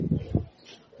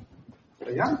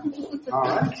Yeah? All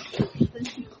right.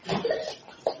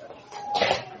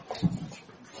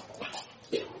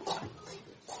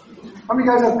 How many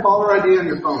guys have caller ID on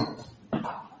your phone?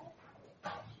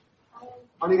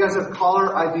 How many guys have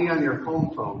caller ID on your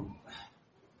home phone?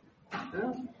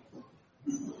 Yeah?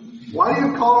 Why do you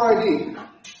have caller ID?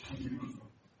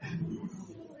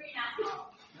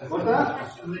 What's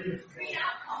that?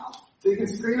 So you can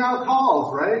screen out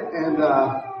calls, right? And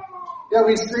yeah,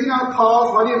 we screen out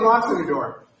calls. Why do you have locks on your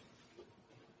door?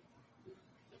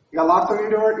 You got locks on your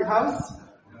door at your house?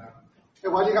 Yeah,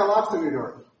 why do you got locks on your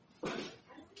door?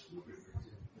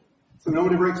 So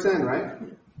nobody breaks in, right?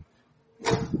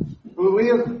 Well, we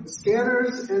have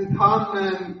scanners and con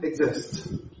men exist.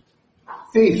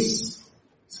 Thieves,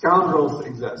 scoundrels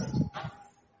exist.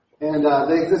 And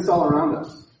they exist all around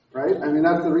us, right? I mean,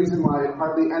 that's the reason why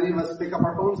hardly any of us pick up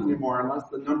our phones anymore unless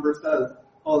the number says,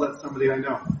 oh, that's somebody I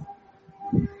know.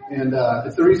 And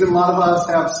it's the reason a lot of us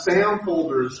have spam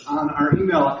folders on our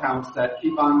email accounts that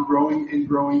keep on growing and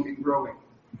growing and growing.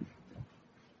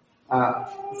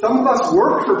 Some of us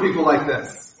work for people like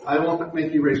this. I won't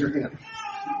make you raise your hand.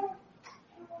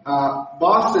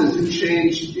 Bosses who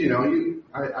changed,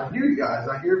 I hear you guys,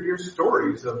 I hear your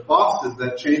stories of bosses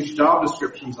that change job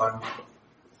descriptions on you,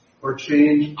 or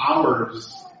change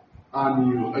hours on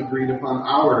you, agreed upon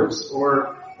hours,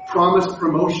 or promised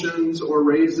promotions or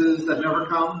raises that never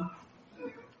come.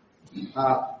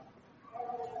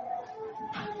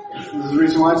 This is the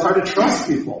reason why it's hard to trust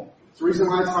people. It's the reason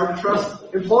why it's hard to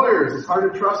trust employers. It's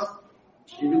hard to trust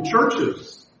even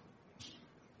churches.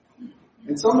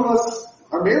 And some of us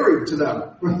are married to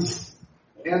them.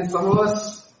 And some of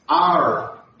us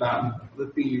are them, the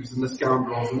thieves and the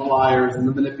scoundrels and the liars and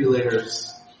the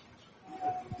manipulators.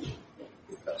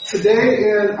 Today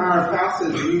in our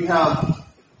passage we have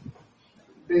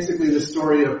basically the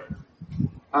story of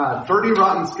Dirty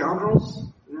Rotten Scoundrels.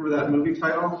 Remember that movie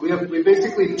title? We have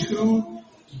basically two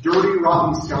dirty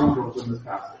rotten scoundrels in this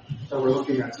passage that we're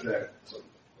looking at today.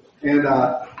 And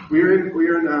we're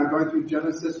going through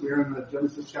Genesis. We're in the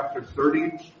Genesis chapter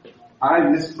 30. I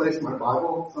misplaced my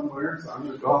Bible somewhere, so I'm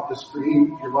going to go off the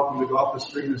screen. You're welcome to go off the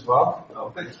screen as well. Oh,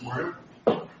 thanks, Mario.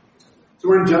 So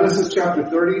we're in Genesis chapter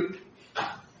 30.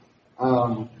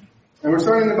 And we're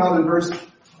starting about in verse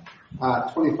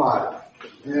 25.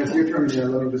 And as you're turning there,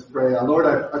 let me just pray. Lord,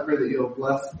 I pray that you'll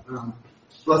bless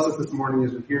us this morning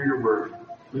as we hear your word.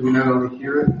 May we not only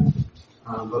hear it,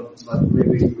 but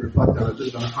maybe reflect on it.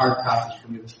 This has been a hard passage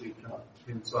for me this week.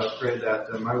 And so I pray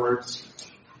that my words,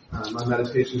 my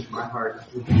meditations, my heart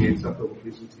will be acceptable,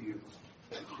 pleasing to you.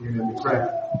 In your name we pray.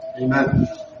 Amen.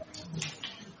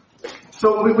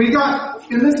 So we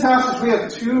got, in this passage, we have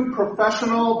two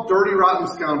professional, dirty, rotten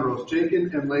scoundrels,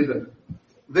 Jacob and Laban.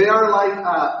 They are like,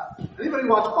 anybody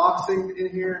watch boxing in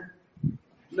here?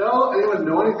 No? Anyone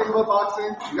know anything about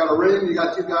boxing? You got a ring, you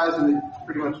got two guys, and they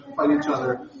pretty much fight each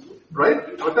other.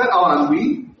 Right? What's that? Oh, on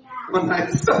Wii? Oh,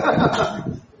 nice.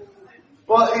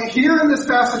 Well, here in this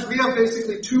passage, we have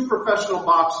basically two professional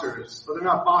boxers. So they're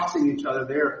not boxing each other.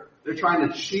 They're trying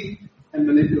to cheat and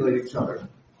manipulate each other.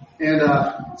 And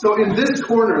so in this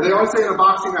corner, they always say in a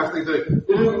boxing match, they say,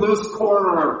 in this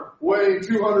corner, weighing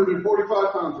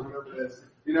 245 pounds or whatever it is.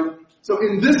 So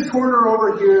in this corner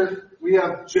over here, we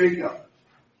have Jacob.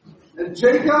 And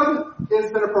Jacob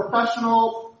has been a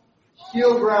professional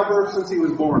heel grabber since he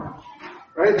was born.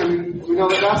 Right? I mean, we know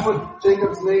that that's what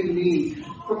Jacob's name means.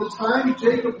 From the time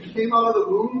Jacob came out of the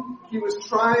womb, he was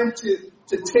trying to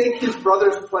take his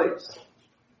brother's place.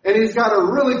 And he's got a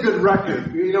really good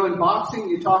record. In boxing,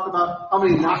 you talk about how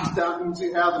many knockdowns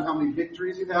you have and how many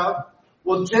victories you have.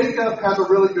 Well, Jacob has a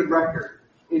really good record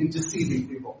in deceiving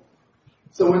people.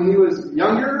 So when he was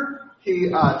younger, he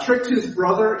tricked his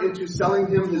brother into selling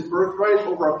him his birthright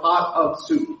over a pot of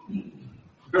soup.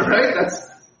 Right?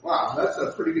 That's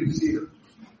a pretty good deceiver.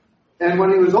 And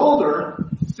when he was older,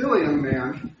 still a young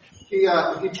man, he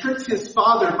tricked his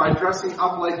father by dressing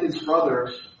up like his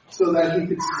brother so that he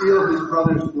could steal his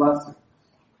brother's blessing.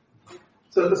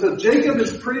 So Jacob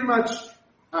is pretty much,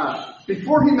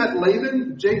 before he met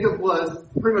Laban, Jacob was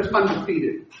pretty much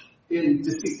undefeated in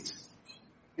deceit.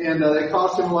 And they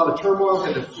caused him a lot of turmoil,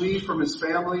 had to flee from his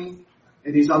family,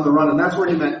 and he's on the run, and that's where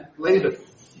he met Laban.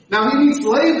 Now he meets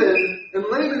Laban, and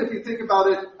Laban, if you think about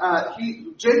it,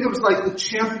 Jacob's like the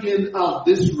champion of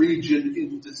this region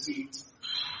in deceit.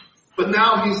 But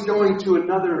now he's going to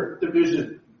another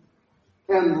division.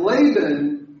 And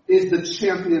Laban is the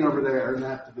champion over there in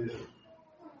that division.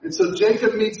 And so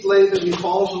Jacob meets Laban, he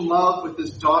falls in love with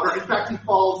his daughter. In fact,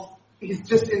 he's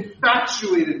just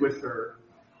infatuated with her.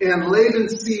 And Laban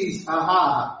sees,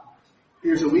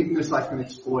 here's a weakness I can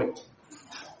exploit.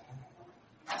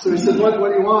 So he said, what do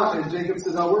you want? And Jacob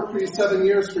says, I'll work for you 7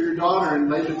 years for your daughter. And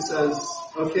Laban says,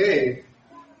 okay,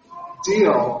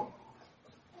 deal.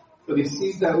 But he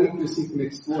sees that weakness he can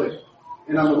exploit.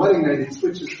 And on the wedding night, he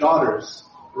switches daughters,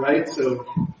 right? So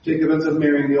Jacob ends up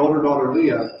marrying the older daughter,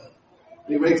 Leah.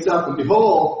 He wakes up and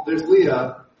behold, there's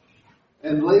Leah.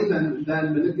 And Laban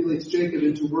then manipulates Jacob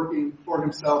into working for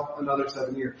himself another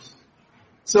 7 years.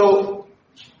 So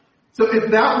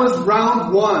if that was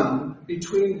round one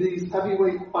between these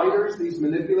heavyweight fighters, these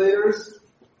manipulators,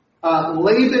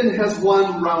 Laban has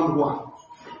won round one,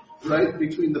 right?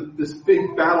 Between this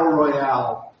big battle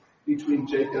royale between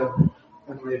Jacob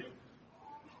and Laban.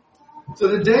 So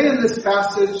today in this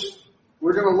passage,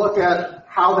 we're going to look at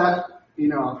how that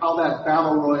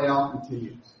battle royale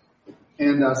continues.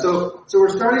 And so we're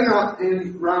starting out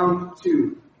in round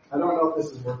 2. I don't know if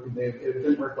this is working, Dave. It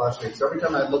didn't work last week. So every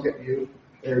time I look at you,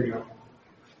 there you go.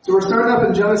 So we're starting up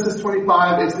in Genesis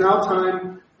 25. It's now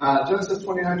time. Genesis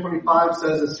 29:25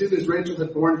 says, as soon as Rachel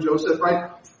had born Joseph,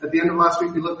 right? At the end of last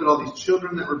week, we looked at all these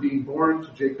children that were being born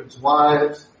to Jacob's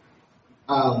wives.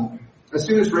 As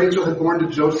soon as Rachel had born to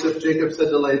Joseph, Jacob said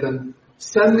to Laban,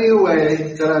 send me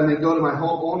away that I may go to my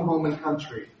own home and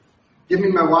country. Give me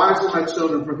my wives and my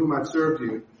children for whom I've served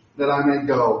you, that I may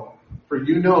go. For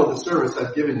you know the service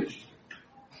I've given you.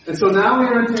 And so now we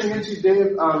are entering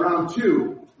into round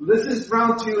 2. This is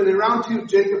round 2, and in round 2,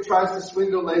 Jacob tries to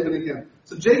swindle Laban again.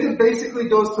 So Jacob basically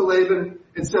goes to Laban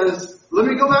and says, let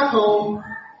me go back home,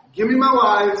 give me my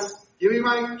wives, give me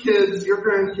my kids, your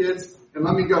grandkids, and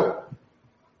let me go.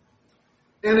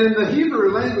 And in the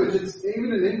Hebrew language, it's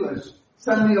even in English,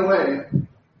 send me away.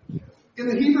 In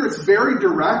the Hebrew, it's very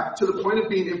direct to the point of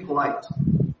being impolite.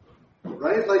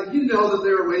 Right? Like, you know that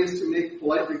there are ways to make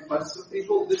polite requests of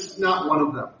people. This is not one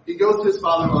of them. He goes to his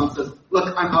father-in-law and says,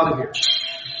 look, I'm out of here.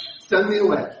 Send me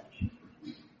away.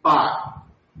 Bye.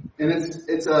 And this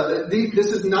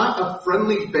is not a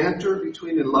friendly banter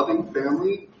between a loving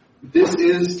family. This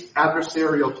is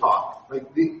adversarial talk.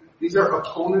 Like, these are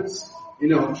opponents,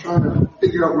 trying to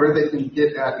figure out where they can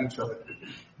get at each other.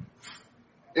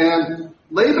 And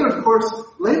Laban, of course,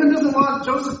 Laban doesn't want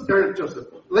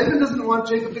Laban doesn't want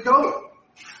Jacob to go.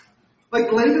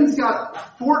 Like, Laban's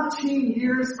got 14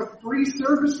 years of free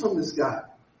service from this guy.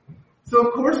 So,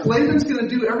 of course, Laban's going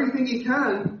to do everything he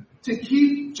can to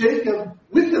keep Jacob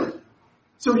with him.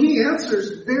 So he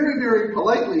answers very, very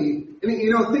politely.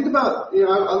 And, think about,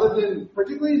 I lived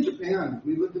particularly in Japan,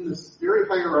 we lived in this very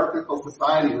hierarchical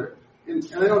society where, and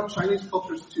I know Chinese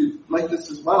cultures too like this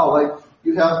as well. Like,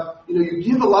 you have, you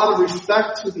give a lot of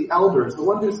respect to the elders, the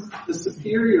one who's the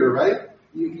superior, right?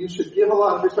 You should give a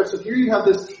lot of respect. So here you have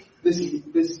this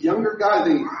younger guy,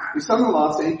 the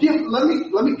son-in-law saying,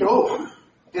 let me go,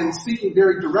 and speaking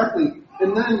very directly.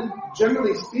 And then,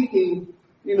 generally speaking,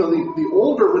 the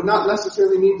older would not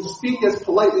necessarily need to speak as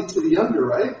politely to the younger,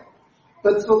 right?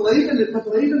 But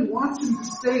Laban wants him to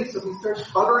stay, so he starts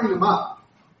buttering him up.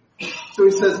 So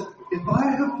he says, if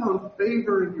I have found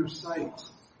favor in your sight,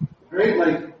 right?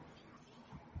 Like,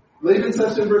 Laban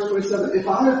says in verse 27, if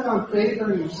I have found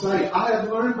favor in your sight, I have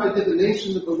learned by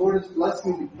divination that the Lord has blessed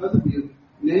me because of you.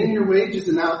 Name your wages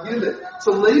and I'll give it.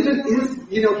 So Laban is,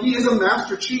 he is a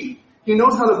master cheat. He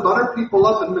knows how to butter people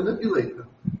up and manipulate them.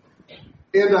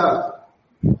 And, that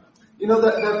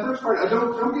first part, I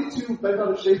don't get too bent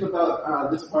out of shape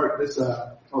about this part, this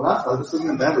isn't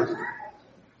a bad word.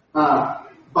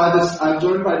 I've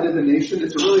learned by divination.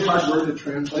 It's a really hard word to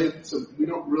translate, so we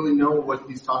don't really know what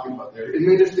he's talking about there. It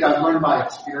may just be I've learned by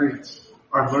experience,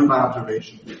 or I've learned by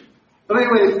observation. But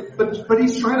anyway, but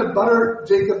he's trying to butter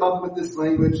Jacob up with this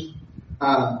language,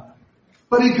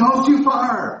 but he goes too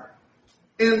far.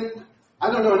 And I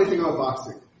don't know anything about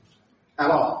boxing at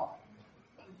all.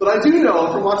 But I do know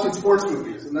from watching sports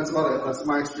movies, and that's about it. That's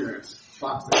my experience,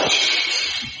 boxing.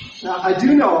 Now, I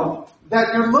do know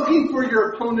that you're looking for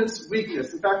your opponent's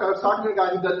weakness. In fact, I was talking to a guy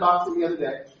who did boxing the other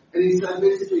day, and he said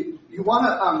basically, you want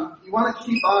to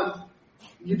keep on,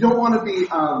 you don't want to be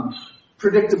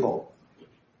predictable.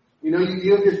 You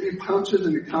have your punches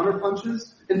and your counter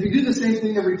punches, and if you do the same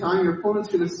thing every time, your opponent's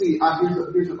going to see,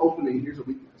 here's an opening, here's a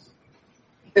weakness.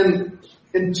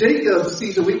 And Jacob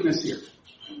sees a weakness here,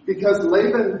 because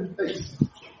Laban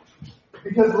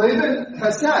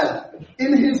has said,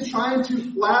 in his trying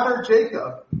to flatter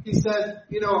Jacob, he said,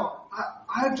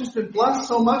 I've just been blessed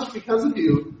so much because of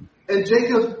you. And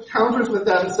Jacob counters with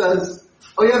that and says,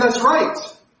 oh yeah, that's right.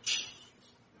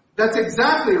 That's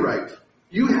exactly right.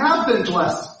 You have been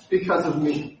blessed because of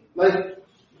me. Like,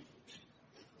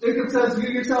 Jacob says, you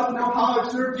yourself know how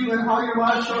I've served you and how your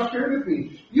lives have cared with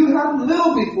me. You had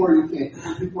little before I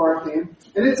came,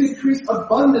 and it's increased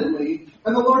abundantly,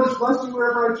 and the Lord has blessed you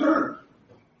wherever I turn.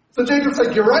 So Jacob's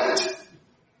like, you're right.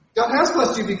 God has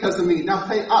blessed you because of me. Now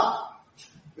pay up.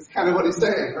 It's kind of what he's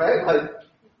saying, right? Like,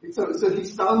 so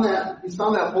he's found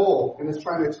that hole and is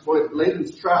trying to exploit it.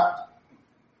 Laban's trapped.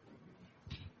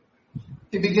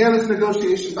 He began his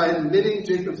negotiation by admitting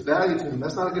Jacob's value to him.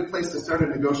 That's not a good place to start a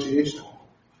negotiation.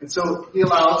 And so he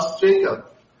allows Jacob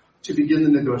to begin the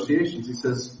negotiations. He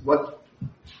says, what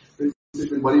do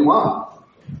you want?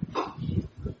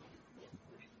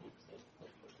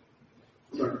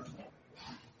 Sorry.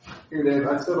 Here, Dave,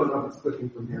 I still don't know if it's clicking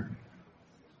from here.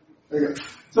 Okay.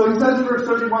 So he says in verse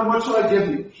 31, what shall I give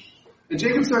you? And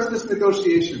Jacob starts this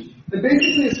negotiation. And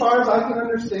basically, as far as I can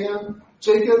understand,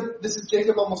 this is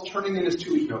Jacob almost turning in his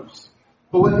 2-week notice.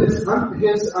 But what his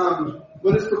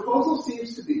proposal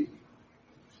seems to be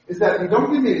is that you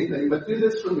don't give me anything, but do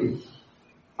this for me.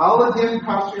 I'll again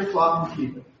pasture your flock and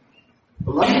keep it.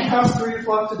 But let me pass through your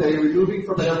flock today, removing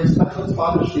from it every speckled and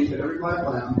spotted sheep and every black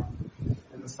lamb,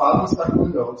 and the spotted and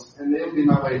speckled goats, and they will be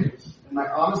my wages. And my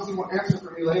honesty will answer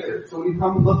for me later. So when you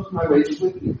come and look to my wages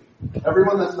with you,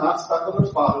 everyone that's not speckled or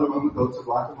spotted among the goats or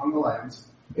black among the lambs,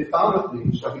 if found with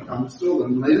me, shall become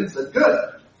stolen. And Laban said, good.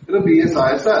 It'll be as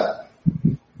I have said.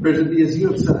 Or it'll be as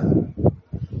you have said.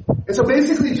 And so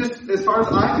basically, just as far as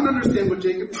I can understand what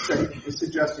Jacob is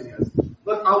suggesting is,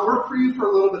 look, I'll work for you for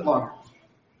a little bit longer.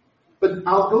 But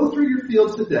I'll go through your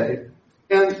fields today,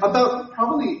 and about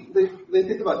probably, they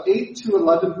think about 8 to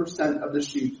 11% of the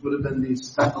sheep would have been these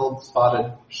speckled,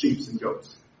 spotted sheep and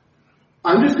goats.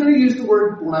 I'm just going to use the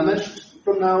word blemished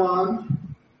from now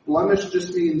on. Blemish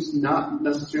just means not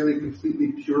necessarily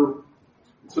completely pure.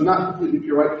 So not completely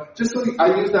pure white. Just so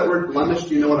I use that word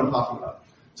blemished, you know what I'm talking about.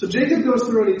 So Jacob goes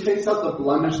through and he takes out the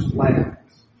blemished lambs.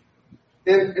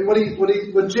 And what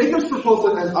Jacob's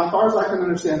proposal, as far as I can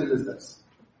understand it, is this.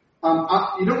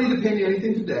 You don't need to pay me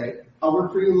anything today. I'll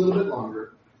work for you a little bit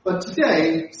longer. But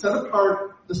today, set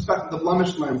apart the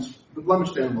blemished lambs, the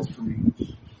blemished animals for me.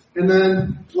 And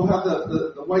then we'll have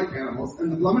the white animals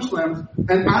and the blemished lambs,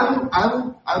 and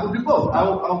I will do both.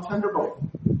 I'll tender both,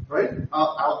 right?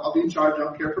 I'll be in charge.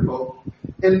 I'll care for both.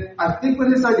 And I think what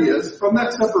his idea is, from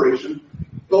that separation,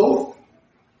 both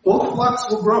flocks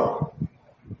will grow,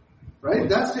 right?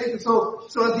 That's Jacob. So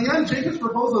at the end, Jacob's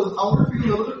proposal is, I'll work for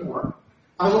you a little bit more.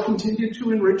 I will continue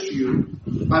to enrich you.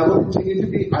 I will begin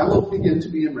to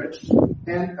be enriched,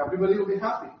 and everybody will be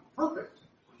happy. Perfect,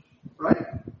 right?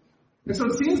 And so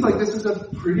it seems like this is a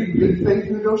pretty good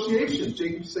faith negotiation.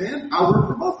 Jacob's saying, I'll work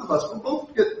for both of us. We'll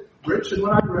both get rich, and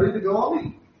when I'm ready to go, I'll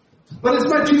leave. But it's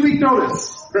my 2-week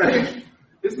notice, right?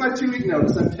 It's my 2-week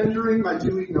notice. I'm tendering my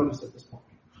 2-week notice at this point.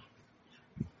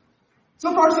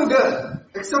 So far, so good.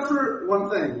 Except for one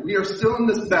thing. We are still in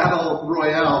this battle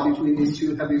royale between these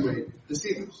two heavyweight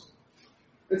deceivers.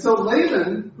 And so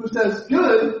Laban, who says,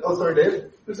 good, who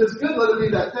says, good, let it be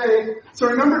that day. So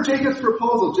remember Jacob's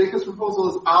proposal. Jacob's proposal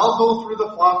is, I'll go through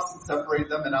the flocks and separate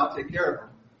them, and I'll take care of them.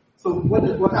 So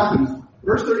what happens?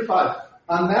 Verse 35.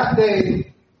 On that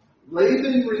day,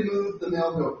 Laban removed the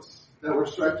male goats that were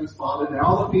striped and spotted, and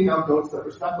all the female goats that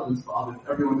were speckled and spotted,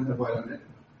 everyone that had white on it,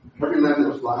 every lamb that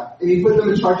was black. And he put them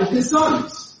in charge of his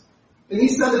sons. And he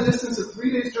set a distance of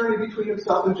 3 days' journey between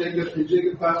himself and Jacob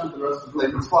pastured the rest of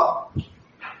Laban's flock.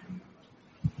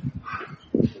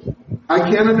 I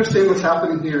can't understand what's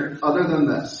happening here other than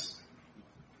this.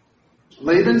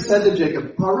 Laban said to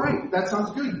Jacob, all right, that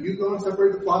sounds good. You go and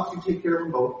separate the flocks, you take care of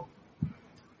them both.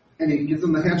 And he gives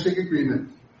them the handshake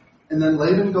agreement. And then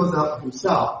Laban goes out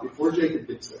himself before Jacob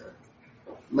gets there.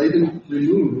 Laban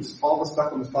removes all the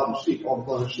speckled and spotted sheep, all the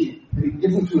blooded sheep, and he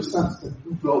gives them to his sons to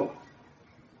go.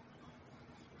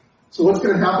 So what's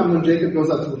going to happen when Jacob goes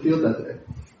out to the field that day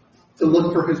to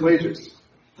look for his wages?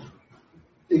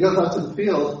 He goes out to the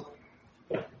field.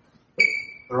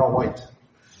 They're all white.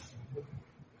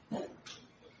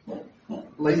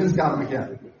 Laban's got them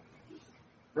again.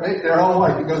 Right? They're all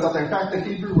white. He goes out there. In fact, the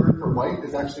Hebrew word for white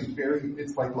is actually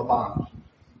it's like Laban.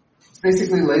 It's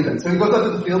basically Laban. So he goes out to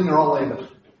the field and they're all Laban.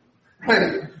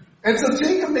 Right? And so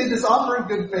Jacob made this offer in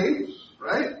good faith,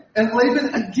 right? And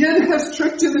Laban again has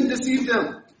tricked him and deceived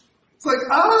him. It's like,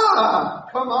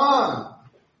 come on.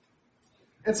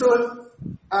 And so,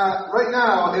 right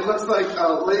now, it looks like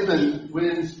Laban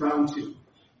wins round 2.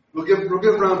 We'll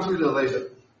give round 2 to Laban.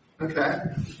 Okay?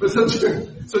 But so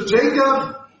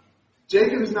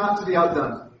Jacob is not to be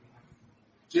outdone.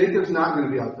 Jacob's not going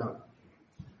to be outdone.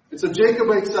 And so Jacob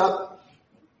wakes up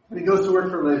and he goes to work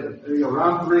for Laban. There you go,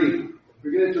 round 3.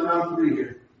 We're getting to round 3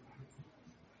 here.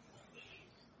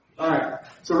 Alright,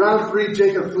 so round 3,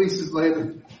 Jacob fleeces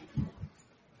Laban.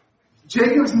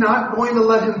 Jacob's not going to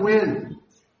let him win.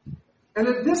 And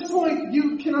at this point,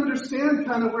 you can understand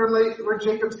kind of where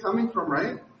Jacob's coming from,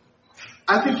 right?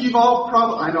 I think you've all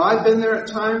I know I've been there at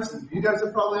times, and you guys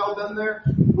have probably all been there,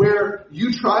 where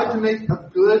you tried to make a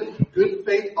good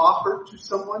faith offer to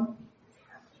someone,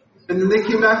 and then they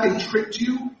came back and tricked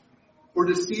you or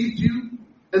deceived you,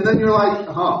 and then you're like,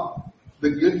 the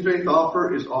good faith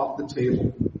offer is off the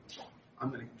table. I'm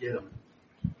going to get them.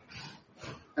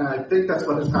 And I think that's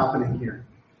what is happening here.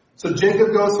 So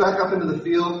Jacob goes back up into the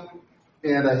field,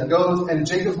 and he goes, and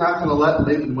Jacob's not going to let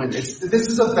Laban win. This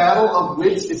is a battle of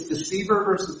wits. It's deceiver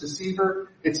versus deceiver.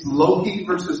 It's Loki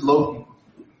versus Loki.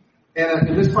 And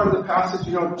in this part of the passage,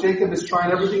 Jacob is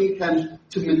trying everything he can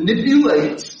to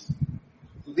manipulate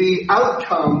the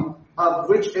outcome of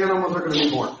which animals are going to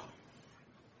be born.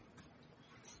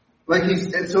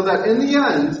 So that in the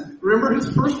end, remember his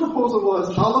first proposal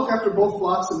was, I'll look after both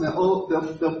flocks and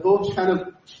they'll both kind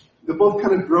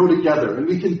of grow together and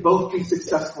we can both be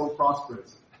successful and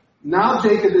prosperous. Now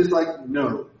Jacob is like,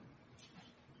 no.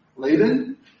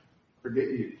 Laban, forget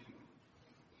you.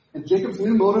 And Jacob's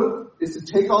new motive is to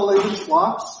take all Laban's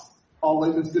flocks, all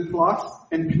Laban's good flocks,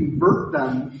 and convert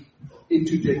them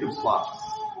into Jacob's flocks.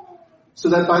 So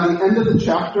that by the end of the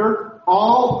chapter,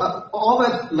 all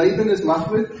that Laban is left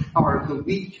with are the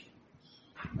weak,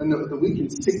 and the weak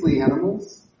and sickly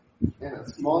animals, and a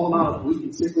small amount of weak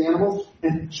and sickly animals.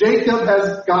 And Jacob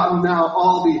has gotten now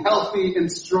all the healthy and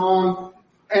strong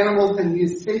animals, and he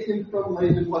has taken from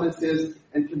Laban what is his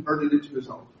and converted it to his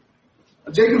own.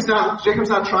 Jacob's not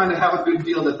trying to have a good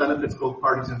deal that benefits both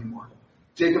parties anymore.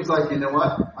 Jacob's like, you know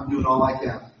what? I'm doing all I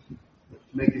can to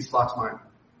make these flocks mine.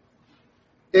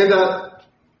 And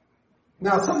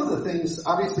now some of the things,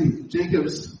 obviously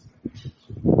Jacob's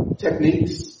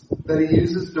techniques that he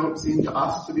uses don't seem to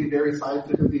us to be very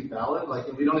scientifically valid.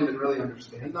 And we don't even really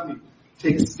understand them.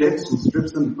 He takes sticks and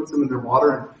strips them and puts them in their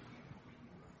water. And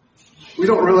we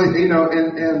don't really,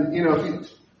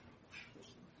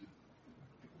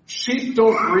 sheep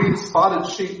don't breed spotted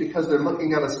sheep because they're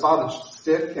looking at a spotted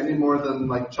stick any more than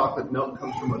chocolate milk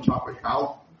comes from a chocolate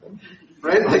cow.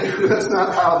 Right? That's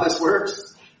not how this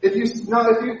works. If you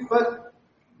study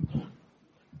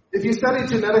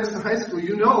genetics in high school,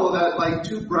 you know that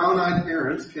two brown-eyed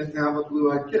parents can have a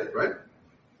blue-eyed kid, right?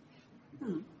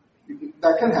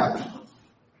 That can happen.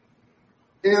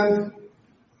 And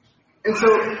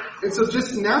so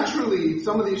just naturally,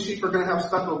 some of these sheep are going to have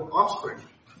special offspring.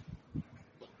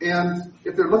 And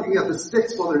if they're looking at the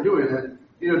sticks while they're doing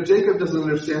it, Jacob doesn't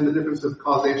understand the difference of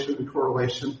causation and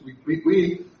correlation.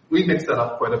 We mix that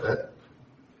up quite a bit.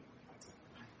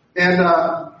 And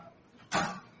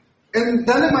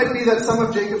then it might be that some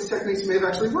of Jacob's techniques may have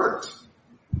actually worked,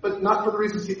 but not for the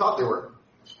reasons he thought they were.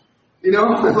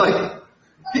 The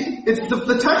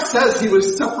text says he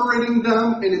was separating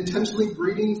them and intentionally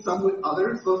breeding some with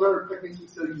others. Those are techniques we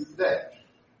still use today.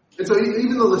 And so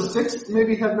even though the sticks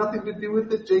maybe have nothing to do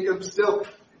with it, Jacob still.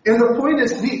 And the point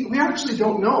is, we actually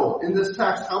don't know in this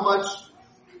text how much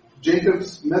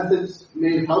Jacob's methods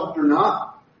may have helped or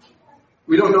not.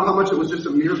 We don't know how much it was just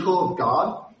a miracle of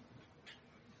God.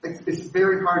 It's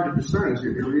very hard to discern as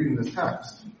you're reading this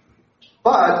text.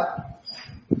 But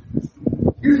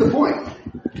here's the point.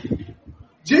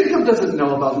 Jacob doesn't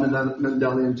know about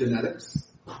Mendelian genetics.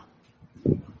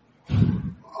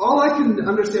 All I can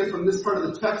understand from this part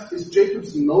of the text is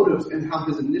Jacob's motives and how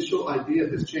his initial idea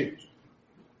has changed.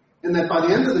 And that by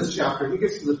the end of this chapter, he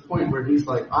gets to this point where he's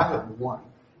like, I have won.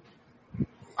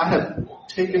 I have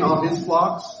taken all his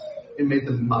flocks and made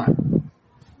them mine.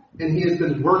 And he has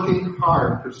been working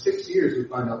hard for 6 years, we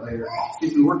find out later.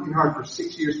 He's been working hard for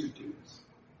 6 years to do this.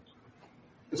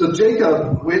 And so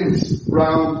Jacob wins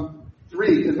round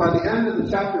 3, because by the end of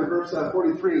the chapter, verse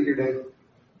 43 here, Dave,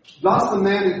 thus the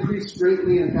man increased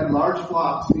greatly and had large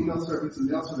flocks, female servants and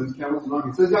male servants, camels and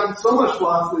donkeys. So he's gotten so much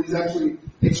flocks that he's actually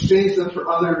exchanged them for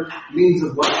other means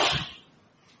of wealth.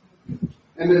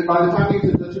 And then by the time you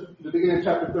get to the beginning of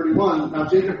chapter 31, now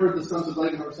Jacob heard the sons of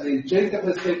Laban saying, Jacob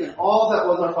has taken all that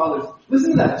was our father's.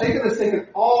 Listen to that. Jacob has taken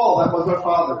all that was our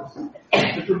father's.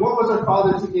 And from what was our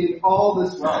father's, he gained all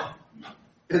this wealth.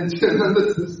 And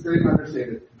this is great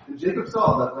understatement. And Jacob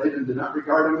saw that Laban did not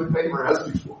regard him with favor as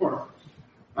before.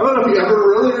 I don't know if he ever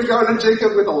really regarded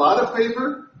Jacob with a lot of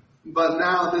favor, but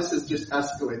now this is just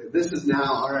escalated. This is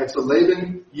now, alright, so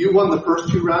Laban, you won the first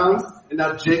 2 rounds, and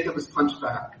now Jacob is punched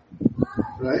back.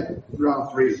 Right?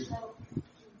 Round 3.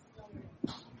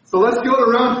 So let's go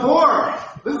to round 4.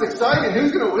 This is exciting.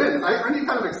 Who's going to win? Aren't you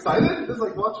kind of excited? This is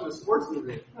like watching a sports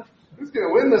movie. Who's going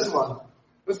to win this one?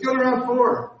 Let's go to round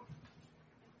 4.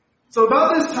 So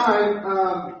about this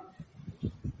time,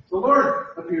 the Lord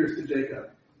appears to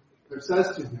Jacob. It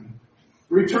says to him,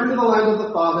 return to the land of the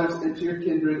fathers and to your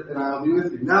kindred, and I will be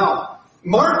with you. Now,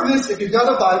 mark this, if you've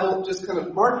got a Bible, just kind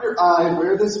of mark your eye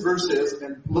where this verse is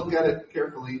and look at it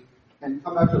carefully and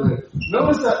come back to it later.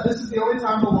 Notice that this is the only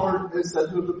time the Lord is said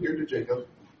to have appeared to Jacob.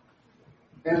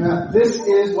 And that this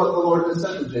is what the Lord has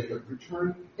said to Jacob,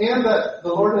 return. And that the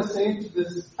Lord has saying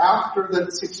this after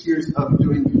that 6 years of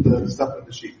doing the stuff with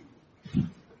the sheep.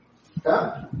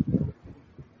 Okay?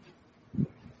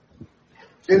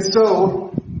 And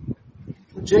so,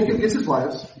 Jacob gets his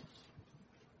wives.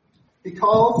 He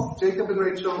calls Jacob and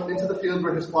Rachel into the field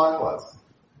where his flock was.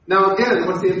 Now again,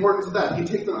 what's the importance of that? He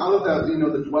takes them out of that,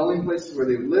 the dwelling places where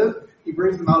they live. He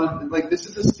brings them out of, this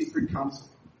is a secret council.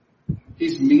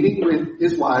 He's meeting with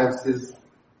his wives, his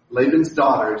Laban's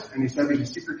daughters, and he's having a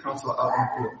secret council out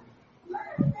in the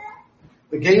field.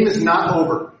 The game is not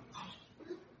over.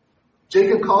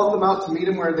 Jacob calls them out to meet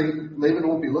him where Laban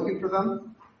won't be looking for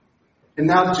them. And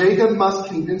now Jacob must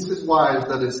convince his wives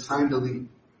that it's time to leave.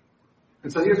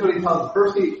 And so here's what he tells them.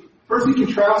 First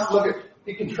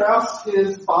he contrasts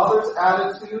his father's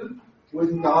attitude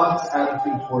with God's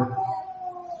attitude toward him.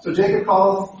 So Jacob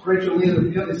calls Rachel and Leah in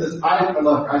the field and he says,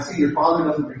 I see your father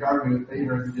doesn't regard me with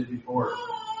favor as he did before.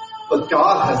 But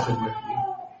God has been with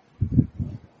me.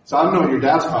 So I don't know what your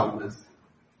dad's problem is.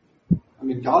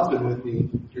 God's been with me.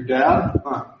 Your dad?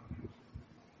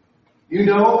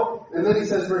 And then he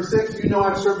says, verse 6,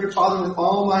 I've served your father with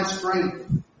all my strength.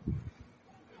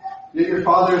 Yet your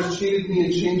father has cheated me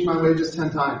and changed my wages 10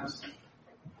 times.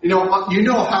 How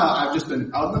I've just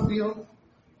been out in the field.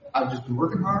 I've just been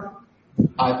working hard.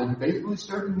 I've been faithfully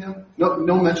serving him.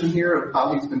 No mention here of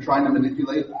how he's been trying to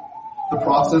manipulate the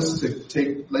process to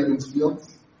take Laban's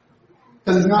fields.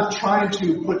 Because he's not trying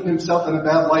to put himself in a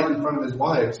bad light in front of his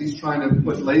wives. He's trying to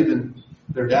put Laban,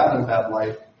 their dad, in a bad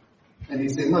light. And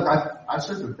he's saying, look, I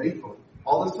served him faithfully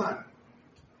all this time.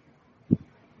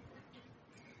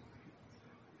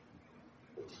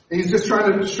 And he's just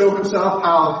trying to show himself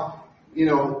how,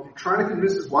 trying to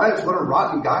convince his wives what a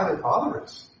rotten guy their father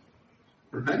is.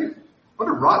 Right? What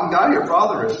a rotten guy your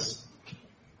father is.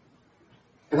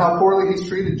 And how poorly he's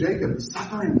treated Jacob.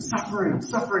 Suffering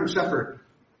shepherd.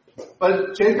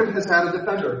 But Jacob has had a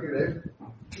defender here.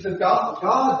 He said,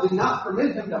 God did not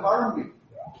permit him to harm me.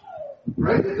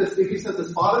 Right? If he said the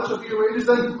spotted shall be your wages,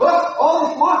 then look, all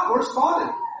the flock were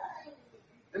spotted.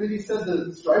 And if he said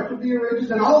the striped will be your wages,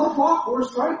 then all the flock were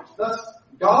striped. Thus,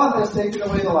 God has taken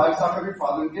away the livestock of your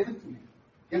father and given them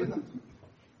to me. In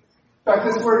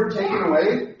fact, this word taken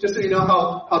away, just so you know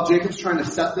how Jacob's trying to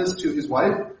set this to his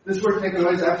wife, this word taken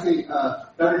away is actually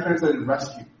better translated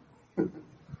rescue.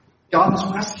 God has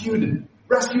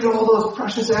rescued all those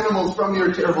precious animals from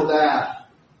your terrible dad.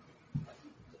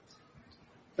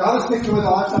 God has taken away the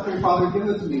livestock of your father and given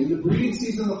it to me. In the breeding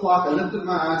season of the flock, I lifted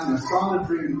my eyes and I saw in a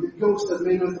dream the goats that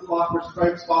made with the flock were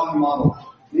striped, spotted, and mottled.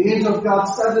 The angel of God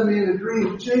said to me in a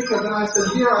dream, Jacob, and I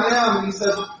said, here I am. And he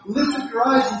said, lift up your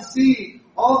eyes and see.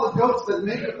 All the goats that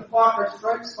make up the flock are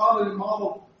striped, spotted, and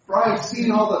mottled, for I have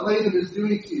seen all that Laban is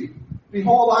doing to you.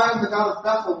 Behold, I am the God of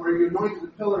Bethel, where you anointed the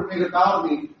pillar and made a vow to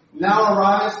me. Now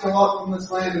arise, go out from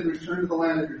this land and return to the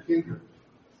land of your kindred.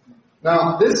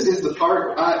 Now, this is the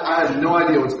part, I have no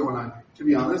idea what's going on here, to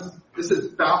be honest. This has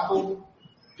baffled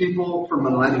people for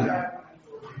millennia.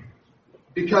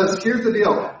 Because here's the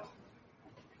deal.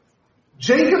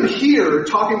 Jacob here,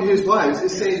 talking to his wives,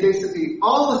 is saying basically,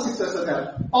 all the success I've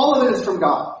had, all of it is from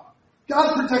God.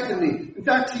 God protected me. In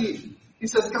fact, he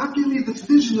says, God gave me this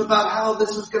vision about how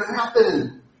this was going to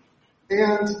happen.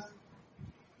 And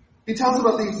he tells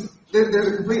about these, there's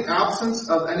a complete absence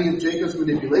of any of Jacob's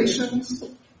manipulations.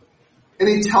 And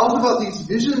he tells about these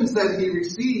visions that he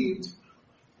received.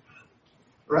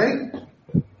 Right?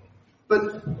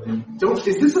 But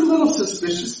is this a little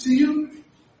suspicious to you?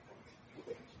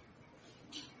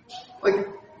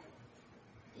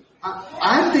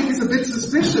 I think it's a bit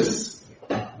suspicious.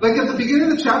 Like at the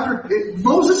beginning of the chapter,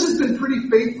 Moses has been pretty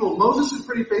faithful. Moses is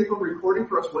pretty faithful recording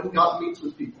for us when God meets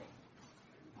with people.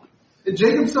 And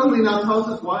Jacob suddenly now tells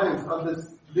his wives of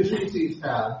this visions he's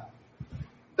had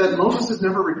that Moses has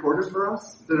never recorded for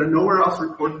us, that are nowhere else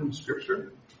recorded in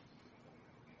Scripture.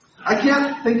 I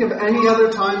can't think of any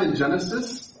other time in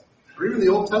Genesis, or even the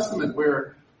Old Testament,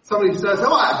 where somebody says,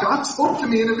 God spoke to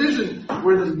me in a vision,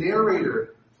 where the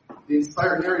narrator, the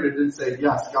inspired narrator, didn't say,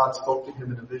 yes, God spoke to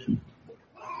him in a vision.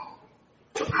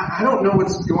 So I don't know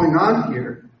what's going on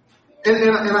here.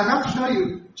 And I have to tell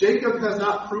you, Jacob has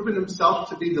not proven himself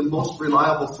to be the most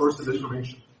reliable source of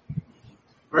information.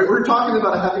 Right? We're talking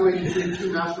about a heavyweight between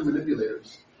two master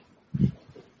manipulators.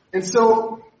 And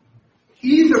so,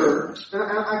 either, and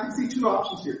I can see two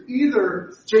options here.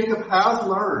 Either Jacob has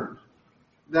learned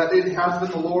that it has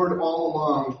been the Lord all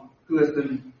along who has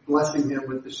been blessing him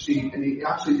with the sheep, and he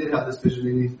actually did have this vision,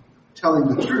 and he's telling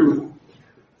the truth.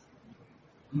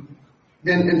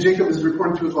 And Jacob is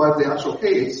reporting to his wife the actual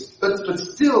case. But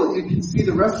still, you can see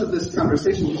the rest of this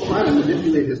conversation. He's trying to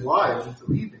manipulate his wives into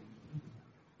leaving.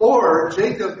 Or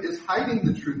Jacob is hiding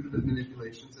the truth of the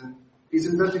manipulations, and he's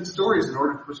inventing stories in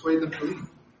order to persuade them to leave.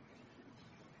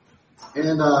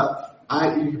 And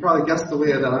you can probably guess the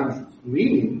way that I'm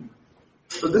leaning.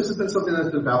 But this has been something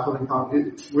that's been baffling.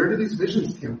 Where do these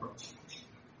visions come from?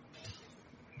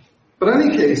 But in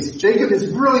any case, Jacob is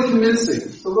really convincing.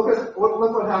 So look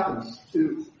what happens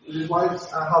to his wives,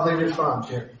 how they respond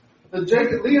here.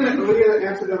 Leah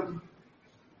answered him.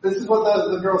 This is what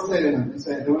the girls say to him.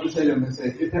 They want to say to him, "Is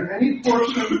there any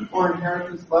portion or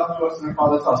inheritance left to us in our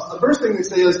father's house?" So the first thing they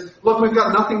say is, "Look, we've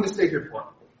got nothing to stay here for.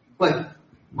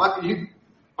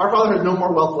 Our father has no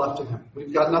more wealth left to him.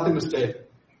 We've got nothing to stay."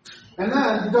 And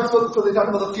then so they talk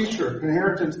about the future,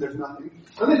 inheritance. There's nothing.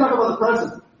 Then they talk about the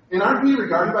present. And aren't we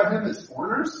regarded by him as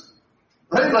foreigners?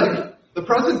 Right? The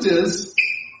present is,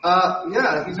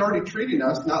 he's already treating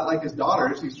us not like his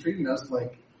daughters. He's treating us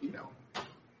like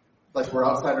we're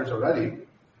outsiders already.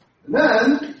 And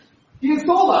then he has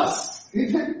sold us. He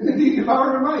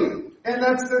devoured our money. And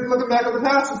they're looking back at the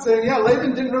past and saying,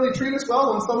 Laban didn't really treat us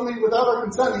well, and suddenly, without our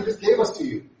consent, he just gave us to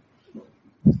you.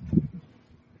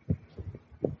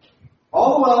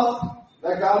 All the wealth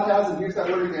that God has, and here's that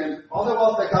word again, all the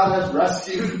wealth that God has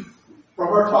rescued from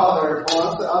our father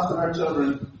belongs to us and our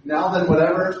children. Now then,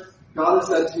 whatever God has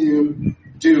said to you,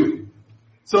 do.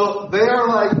 So they are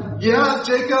like, yeah,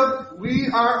 Jacob, we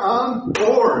are on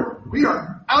board. We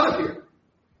are out of here.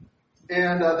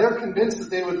 And they're convinced that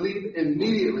they would leave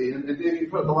immediately. And maybe you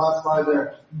put the last slide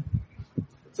there.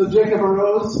 So Jacob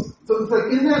arose. So it's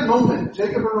like in that moment,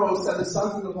 Jacob arose, set his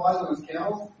sons and his wives on his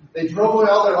camels. They drove away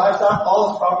all their livestock, all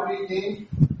his property he gained,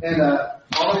 and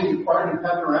all he acquired and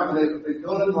having around. They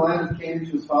go to the land and came to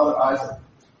his father Isaac.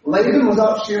 Laban was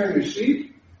out shearing his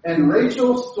sheep, and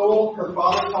Rachel stole her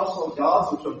father's household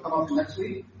gods, which will come up next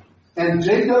week. And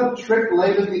Jacob tricked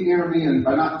Laban the Aramean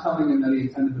by not telling him that he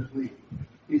intended to flee.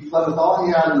 He fled with all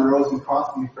he had and arose and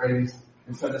crossed the Euphrates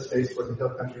and set his face toward the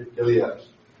hill country of Gilead.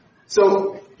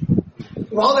 So,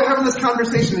 while they're having this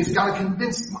conversation, I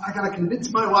gotta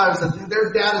convince my wives that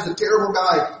their dad is a terrible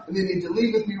guy and they need to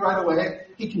leave with me right away.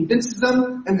 He convinces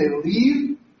them and they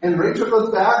leave, and Rachel goes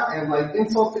back and like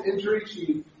insult to injury,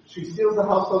 she steals the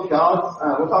household gods.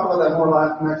 We'll talk about that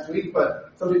more next week,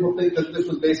 but some people think that this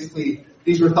was basically,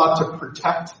 these were thought to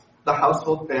protect the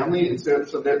household family, and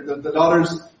so the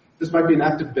daughters, this might be an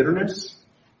act of bitterness.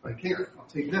 Like, here, I'll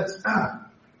take this.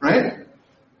 Right?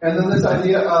 And then this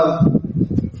idea of,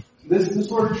 this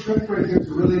word trick right here is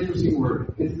a really interesting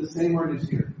word. It's the same word as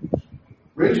here.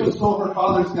 Rachel stole her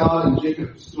father's God and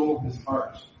Jacob stole his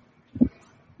heart.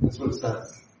 That's what it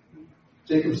says.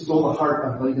 Jacob stole the heart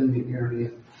of Laban the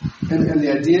Aramean. And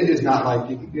the idea is not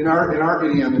like, in our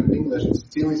idiom in English,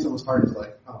 stealing someone's heart is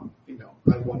like,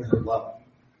 I won her love.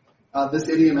 This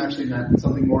idiom actually meant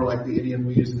something more like the idiom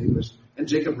we use in English. And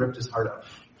Jacob ripped his heart out.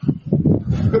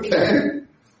 Okay?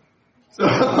 So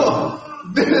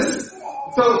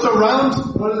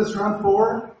round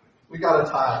 4? We got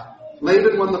a tie.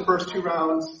 Laban won the first 2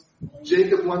 rounds.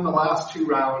 Jacob won the last 2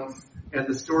 rounds. And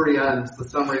the story ends, the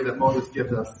summary that Moses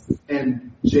gives us.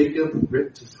 And Jacob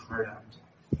ripped his heart out.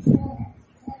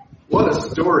 What a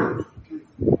story.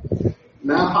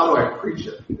 Now how do I preach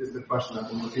it is the question I've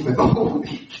been looking at all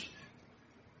week.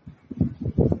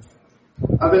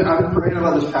 I've been praying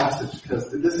about this passage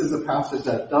because this is a passage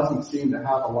that doesn't seem to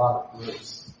have a lot of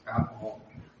grace at all.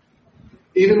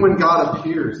 Even when God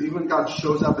appears, even when God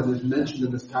shows up and is mentioned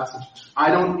in this passage,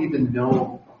 I don't even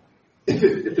know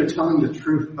if they're telling the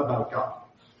truth about God.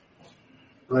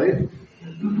 Right?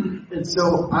 And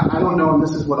so I don't know, and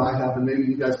this is what I have, and maybe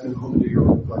you guys can go home and do your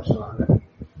own reflection on it.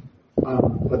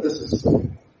 But this is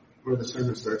where the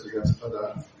sermon starts, I guess.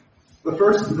 But the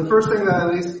first thing that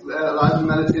at least I've been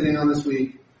meditating on this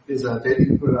week is David,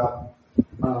 you put it up.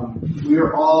 We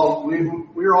are all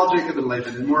Jacob and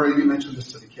Laban, and Maura, you mentioned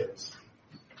this to the kids,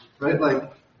 right?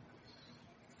 Like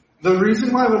the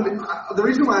reason why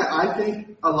I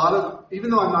think a lot of, even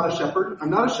though I'm not a shepherd.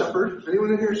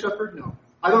 Anyone in here a shepherd? No.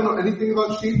 I don't know anything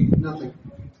about sheep. Nothing.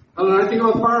 I don't know anything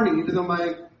about farming, even though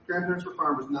my grandparents were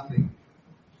farmers. Nothing.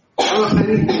 I don't know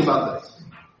anything about this.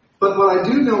 But what I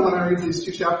do know when I read these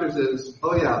 2 chapters is,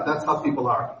 oh yeah, that's how people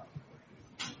are.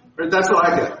 Right? That's what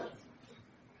I get.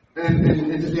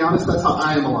 And to be honest, that's how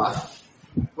I am alive.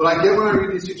 What I get when I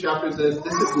read these 2 chapters is,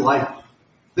 this is life.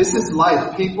 This is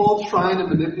life. People trying to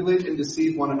manipulate and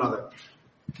deceive one another.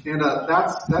 And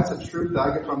that's a truth that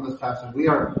I get from this passage. We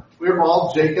are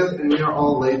all Jacob and we are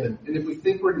all Laban. And if we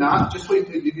think we're not, just wait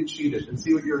until you get cheated and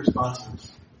see what your response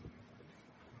is.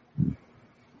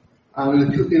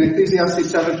 In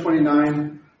Ecclesiastes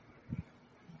 7:29,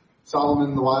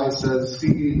 Solomon the wise says,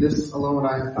 "See, this alone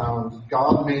I have found.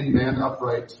 God made man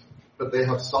upright, but they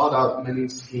have sought out many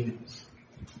schemes."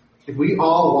 If we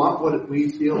all want what we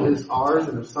feel is ours,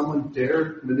 and if someone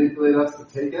dared manipulate us to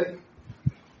take it,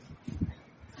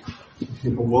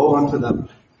 woe unto them.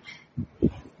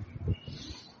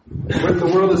 When the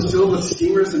world is filled with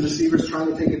schemers and deceivers trying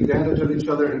to take advantage of each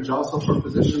other and jostle for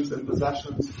positions and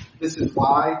possessions, this is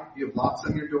why you have locks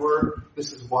on your door.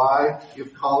 This is why you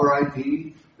have caller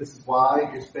ID. This is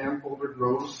why your spam folder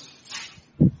grows.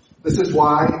 This is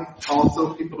why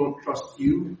also people don't trust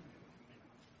you.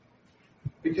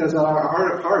 Because at our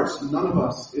heart of hearts, none of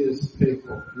us is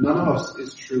faithful. None of us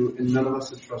is true, and none of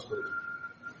us is trustworthy.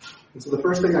 And so the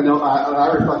first thing I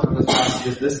reflect on this passage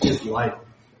is this is life.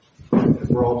 Because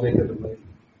we're all Jacob and Laban.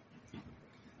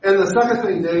 And the second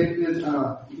thing, Dave, is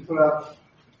you put up,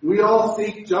 we all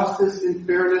seek justice and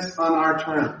fairness on our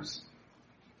terms.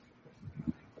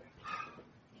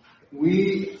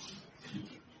 When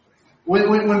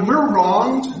we're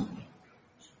wronged,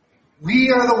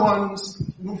 we are the ones,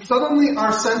 suddenly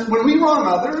our sense, when we wrong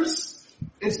others,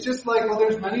 it's just like, well,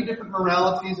 there's many different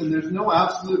moralities and there's no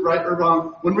absolute right or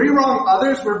wrong. When we wrong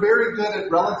others, we're very good at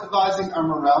relativizing our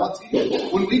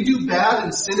morality. When we do bad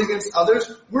and sin against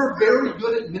others, we're very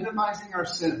good at minimizing our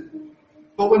sin.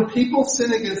 But when people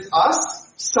sin against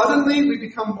us, suddenly we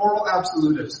become moral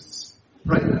absolutists.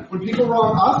 Right? When people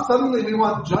wrong us, suddenly we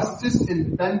want justice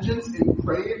and vengeance and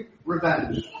crave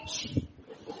revenge.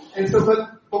 And so,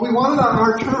 but we want it on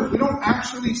our terms. We don't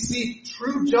actually seek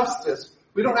true justice.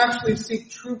 We don't actually seek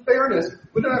true fairness.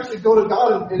 We don't actually go to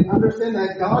God and understand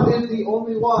that God is the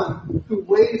only one who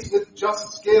weighs with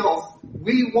just scales.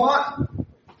 We want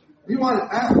it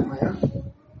out,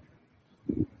 man.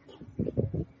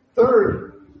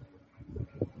 Third,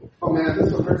 oh man,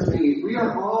 this one hurts me. We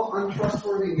are all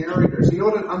untrustworthy narrators. You know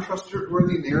what an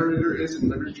untrustworthy narrator is in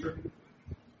literature?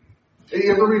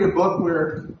 You ever read a book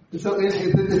where it's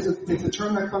a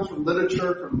term that comes from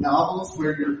literature, from novels,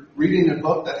 where you're reading a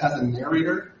book that has a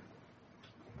narrator,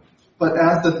 but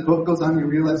as the book goes on, you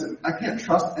realize that I can't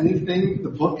trust anything the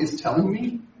book is telling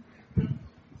me,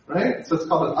 right? So it's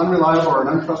called an unreliable or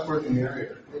an untrustworthy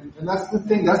narrator. And that's the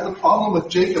thing, that's the problem with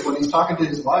Jacob when he's talking to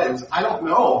his wives. I don't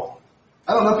know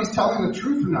if he's telling the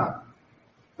truth or not.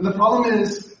 And the problem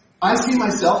is, I see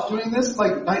myself doing this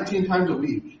like 19 times a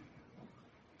week.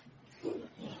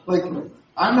 Like,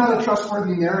 I'm not a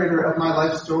trustworthy narrator of my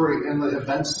life story and the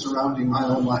events surrounding my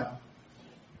own life.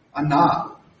 I'm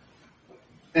not.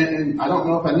 And I don't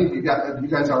know if any of you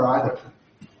guys are either.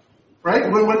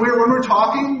 Right? When we're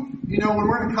talking, when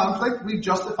we're in conflict, we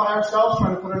justify ourselves,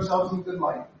 trying to put ourselves in good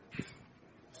light.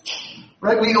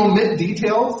 Right? We omit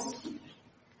details.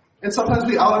 And sometimes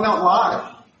we out and out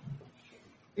lie.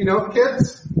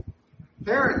 Kids,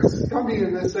 parents come to you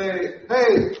and they say,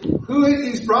 hey, who ate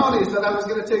these brownies that I was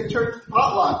going to take church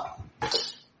potluck?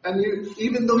 And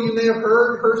even though you may have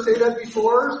heard her say that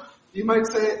before, you might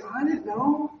say, I didn't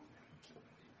know.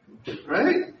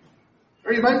 Right?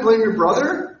 Or you might blame your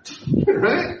brother.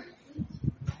 Right?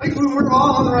 Like, we're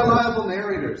all unreliable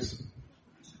narrators.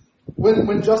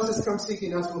 When justice comes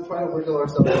seeking us, we'll try to wiggle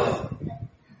ourselves out.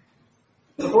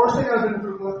 The fourth thing I've been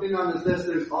reflecting on is this: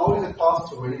 there's always a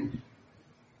cost to winning.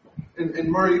 And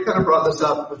Murray, you kind of brought this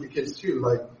up with the kids too.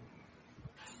 Like,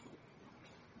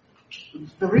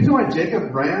 the reason why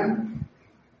Jacob ran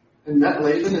and met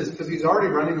Laban is because he's already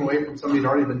running away from somebody he'd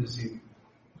already been deceiving.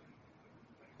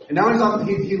 And now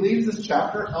he leaves this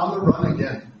chapter on the run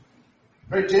again.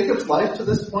 Right? Jacob's life to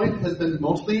this point has been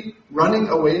mostly running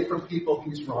away from people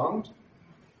he's wronged.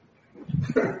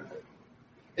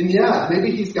 And yeah,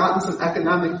 maybe he's gotten some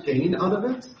economic gain out of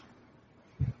it.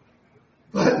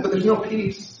 But there's no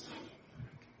peace.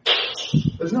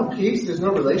 There's no peace. There's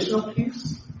no relational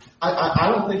peace.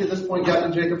 I don't think at this point yet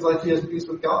in Jacob's life he has peace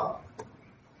with God.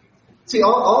 See,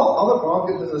 I'll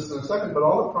get to this in a second, but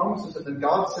all the promises have been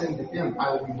God saying to him,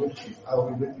 I will be with you. I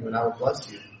will be with you and I will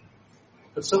bless you.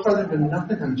 But so far there's been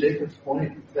nothing on Jacob's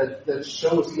point that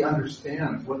shows he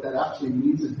understands what that actually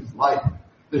means in his life.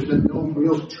 There's been no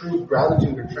real true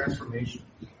gratitude or transformation.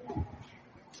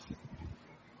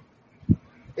 And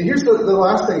here's the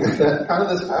last thing that kind of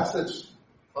this passage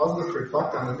causes us to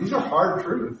reflect on. And these are hard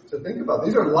truths to think about.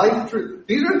 These are life truths.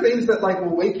 These are things that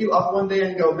will wake you up one day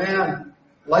and go, man,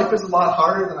 life is a lot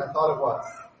harder than I thought it was.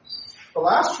 The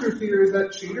last truth here is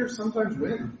that cheaters sometimes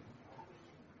win.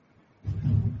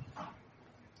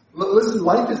 Listen,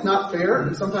 life is not fair,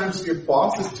 and sometimes your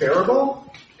boss is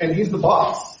terrible, and he's the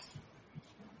boss.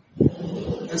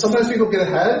 And sometimes people get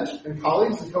ahead, and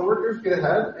colleagues and coworkers get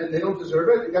ahead, and they don't deserve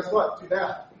it, and guess what? Too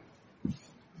bad.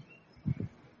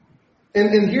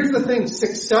 And here's the thing,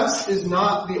 success is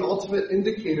not the ultimate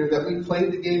indicator that we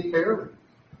played the game fairly,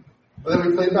 or that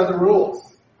we played by the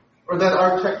rules, or that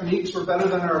our techniques were better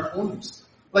than our opponents.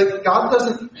 Like, God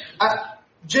doesn't...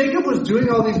 Jacob was doing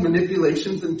all these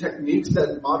manipulations and techniques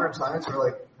that modern science are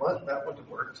like, what? That wouldn't have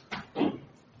worked.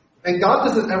 And God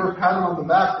doesn't ever pat him on the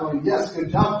back going, yes,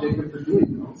 good job, Jacob, for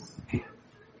doing those.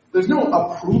 There's no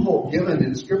approval given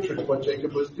in Scripture to what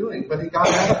Jacob was doing, but he got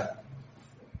ahead.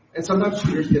 And sometimes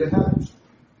cheaters get ahead.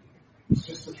 It's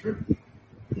just the truth.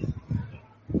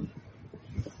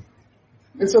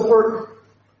 And so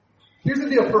here's the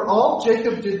deal, for all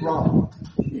Jacob did wrong,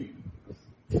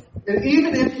 and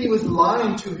even if he was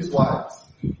lying to his wives,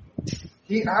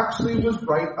 he actually was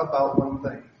right about one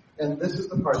thing. And this is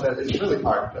the part that is really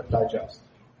hard to digest.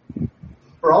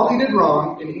 For all he did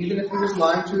wrong, and even if he was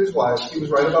lying to his wives, he was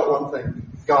right about one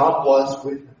thing. God was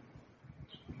with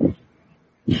him.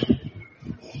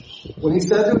 When he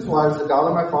said to his wives, the God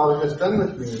of my father has been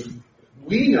with me,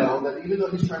 we know that even though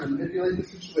he's trying to manipulate the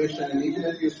situation, and even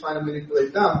if he was trying to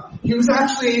manipulate them, he was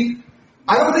actually,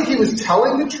 I don't think he was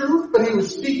telling the truth, but he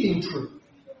was speaking truth.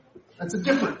 That's a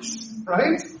difference,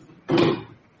 right?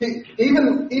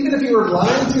 Even if he were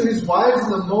lying to his wives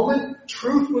in the moment,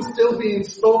 truth was still being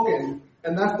spoken,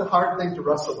 and that's the hard thing to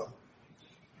wrestle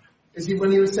with.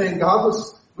 When he was saying, God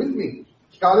was with me.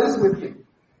 God is with me.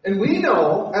 And we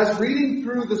know, as reading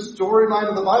through the storyline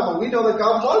of the Bible, we know that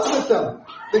God was with them,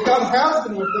 that God has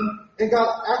been with them, and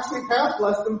God actually has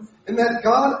blessed them, and that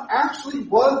God actually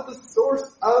was the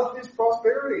source of his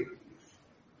prosperity.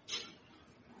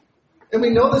 And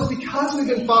we know this because we've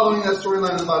been following that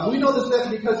storyline in the Bible. We know this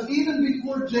because even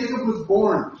before Jacob was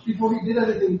born, before he did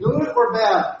anything good or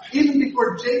bad, even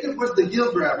before Jacob was the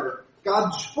heel grabber,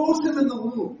 God chose him in the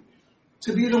womb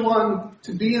to be the one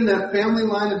to be in that family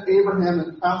line of Abraham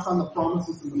and pass on the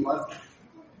promises and the blessings.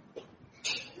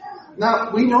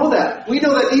 Now, we know that. We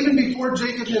know that even before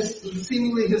Jacob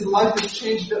seemingly his life has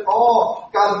changed at all,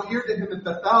 God appeared to him at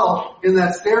Bethel in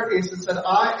that staircase and said,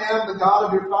 I am the God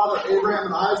of your father Abraham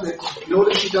and Isaac.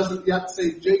 Notice he doesn't yet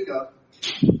say Jacob.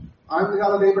 I'm the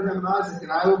God of Abraham and Isaac,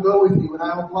 and I will go with you, and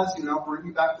I will bless you, and I'll bring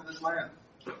you back to this land.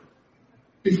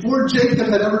 Before Jacob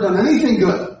had ever done anything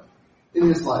good in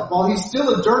his life, while he's still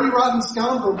a dirty, rotten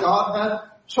scoundrel, God had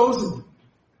chosen him.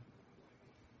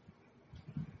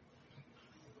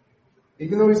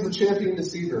 Even though he's the champion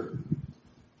deceiver.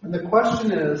 And the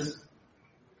question is,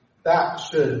 that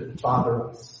should bother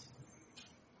us.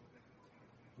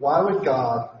 Why would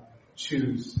God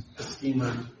choose a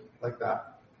schemer like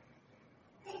that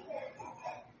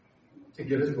to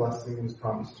give his blessing and his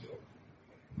promise to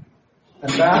him?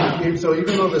 And so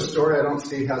even though this story I don't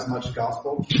see has much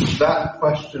gospel, that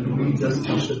question leads us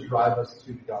and should drive us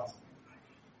to the gospel.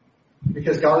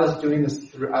 Because God is doing this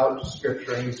throughout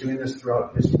Scripture, and he's doing this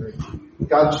throughout history.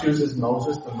 God chooses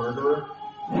Moses, the murderer.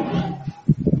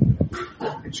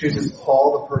 He chooses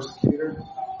Paul, the persecutor.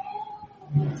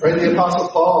 Right? The Apostle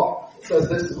Paul says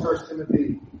this in 1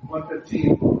 Timothy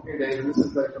 1:15. Here, Dave, and this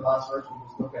is like the last verse we'll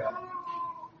just look at.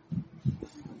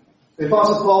 The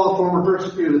Apostle Paul, the former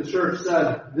persecutor of the church,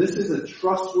 said, this is a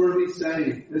trustworthy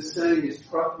saying. This saying is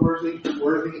trustworthy,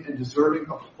 worthy, and deserving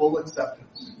of full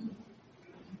acceptance.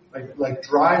 Like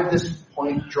drive this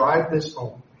point, drive this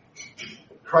home.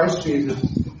 Christ Jesus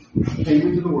came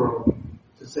into the world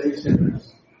to save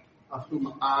sinners, of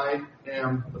whom I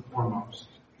am the foremost.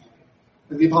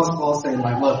 And the Apostle Paul is saying,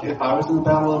 look, if I was in the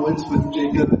battle of wits with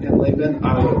Jacob and Laban,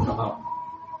 I would have come out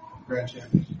grand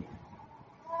champions.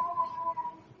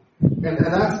 And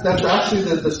that's actually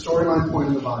the storyline point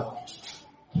in the Bible.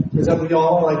 Is that we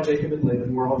all, like Jacob and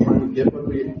Laban, we're all trying to get what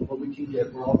we can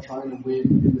get. We're all trying to win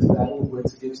in this battle of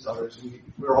wits against others.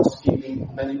 We're all scheming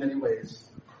many, many ways,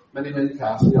 many, many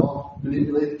paths. We all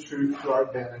manipulate the truth to our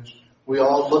advantage. We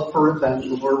all look for revenge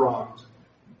when we're wronged.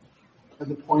 And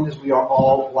the point is we are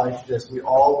all like this. We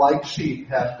all, like sheep,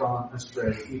 have gone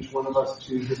astray. Each one of us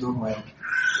chooses his own way.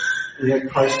 And yet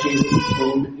Christ Jesus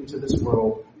came into this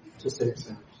world to save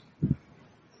sinners.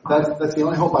 That's the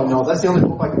only hope I know. That's the only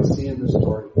hope I can see in this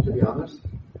story, to be honest,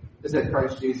 is that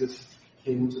Christ Jesus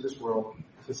came into this world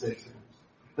to save sinners.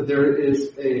 That there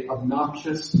is a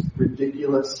obnoxious,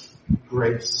 ridiculous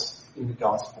grace in the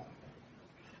gospel.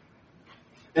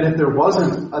 And if there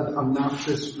wasn't an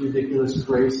obnoxious, ridiculous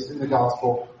grace in the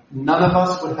gospel, none of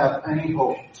us would have any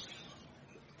hope.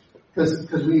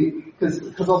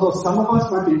 Because although some of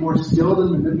us might be more skilled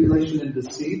in manipulation and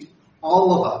deceit,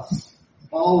 all of us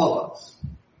all of us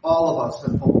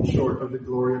have fallen short of the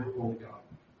glory of the Holy God.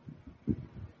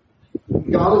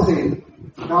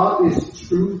 God is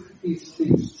truth. He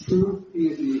speaks truth. He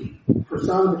is the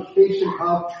personification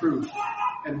of truth.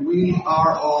 And we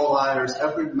are all liars.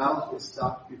 Every mouth is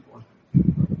stopped before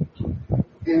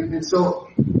him. And so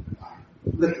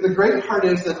the great part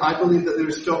is that I believe that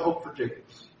there's still hope for Jacob.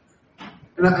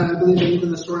 And I believe that even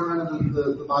the storyline of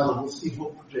the Bible will see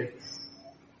hope for Jacob.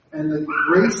 And the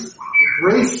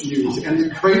grace news and the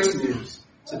great news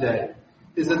today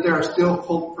is that there are still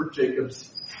hope for Jacobs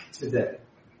today.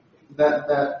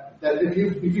 That if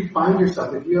you find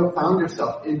yourself, if you have found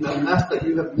yourself in the mess that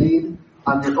you have made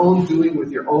on your own doing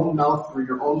with your own mouth through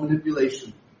your own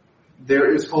manipulation,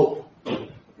 there is hope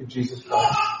in Jesus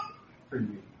Christ for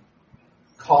you.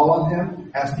 Call on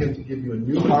him, ask him to give you a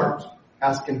new heart,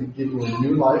 ask him to give you a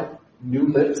new life, new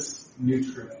lips, new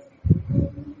truth.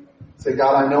 Say,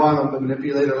 God, I know I'm a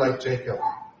manipulator like Jacob.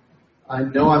 I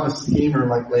know I'm a schemer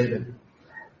like Laban.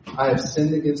 I have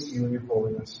sinned against you in your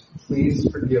holiness. Please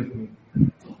forgive me.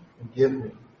 Forgive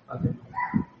me. Okay.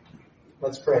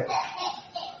 Let's pray.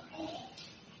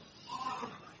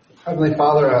 Heavenly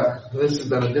Father, this has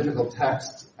been a difficult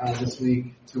text this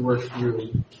week to work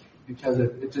through because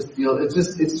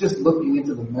it's just looking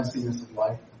into the messiness of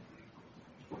life.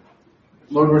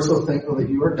 Lord, we're so thankful that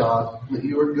you are God, that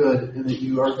you are good, and that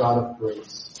you are God of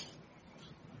grace.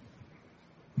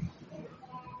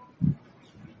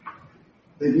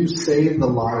 That you save the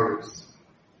liars.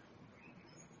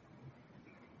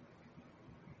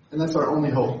 And that's our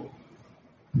only hope.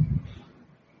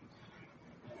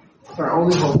 It's our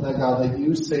only hope, that God, that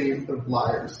you save the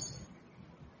liars.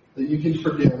 That you can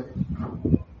forgive.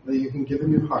 That you can give a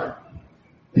new heart.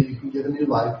 That you can give a new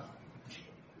life.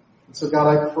 And so, God,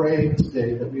 I pray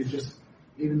today that we just,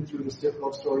 even through this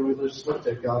difficult story we just looked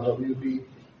at, God, that we would be,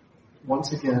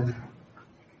 once again,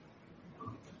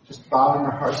 just bowing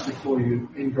our hearts before you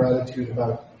in gratitude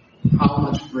about how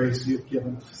much grace you've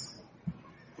given us.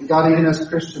 And God, even as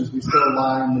Christians, we still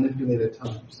lie and manipulate at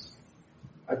times.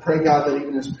 I pray, God, that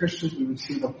even as Christians, we would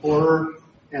see the horror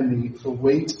and the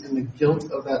weight and the guilt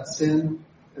of that sin,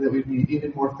 and that we'd be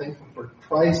even more thankful for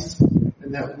Christ.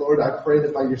 And that, Lord, I pray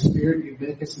that by your Spirit you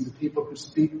make us into people who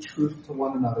speak truth to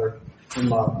one another in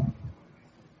love.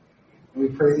 And we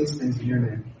pray these things in your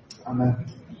name. Amen.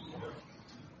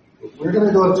 We're going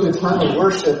to go to a time of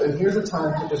worship, and here's a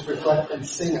time to just reflect and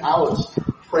sing out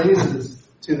praises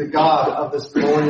to the God of this glorious